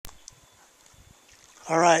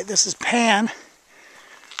Alright, this is Pan.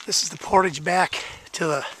 This is the portage back to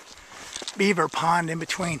the beaver pond in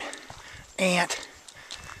between Ant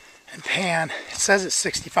and Pan. It says it's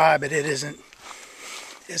 65, but it isn't.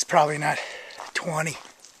 It's probably not 20.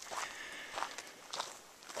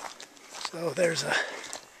 So there's a...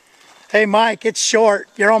 Hey Mike, it's short.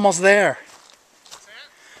 You're almost there.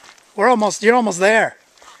 You're almost there.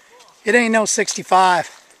 It ain't no 65.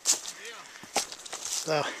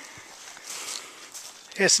 So,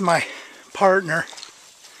 it's my partner,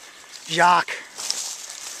 Jacques.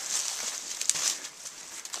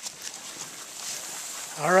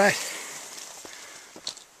 All right.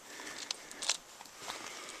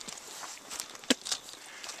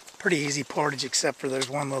 Pretty easy portage, except for there's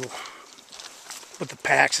one little, with the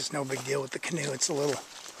packs, it's no big deal. With the canoe, it's a little,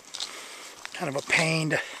 kind of a pain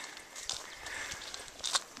to,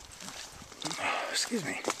 excuse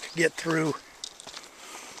me, to get through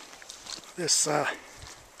this,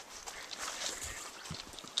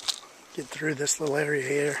 little area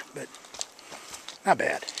here, but not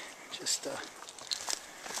bad. Just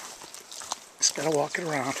gotta walk it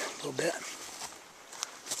around a little bit.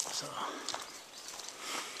 So,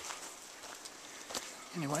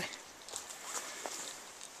 anyway,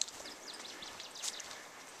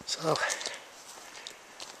 so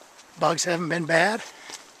bugs haven't been bad.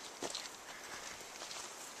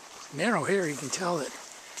 Narrow here, you can tell that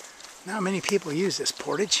not many people use this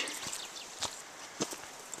portage.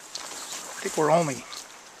 I think we're only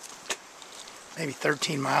maybe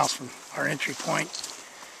 13 miles from our entry point,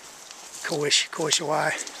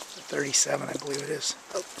 Coishawai, 37 I believe it is.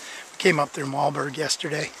 We came up through Malberg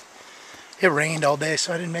yesterday. It rained all day,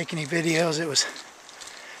 so I didn't make any videos. It was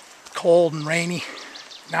cold and rainy.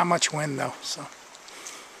 Not much wind though, so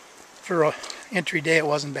for an entry day it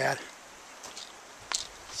wasn't bad.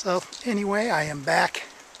 So anyway, I am back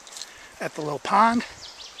at the little pond,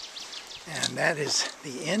 and that is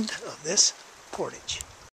the end of this portage.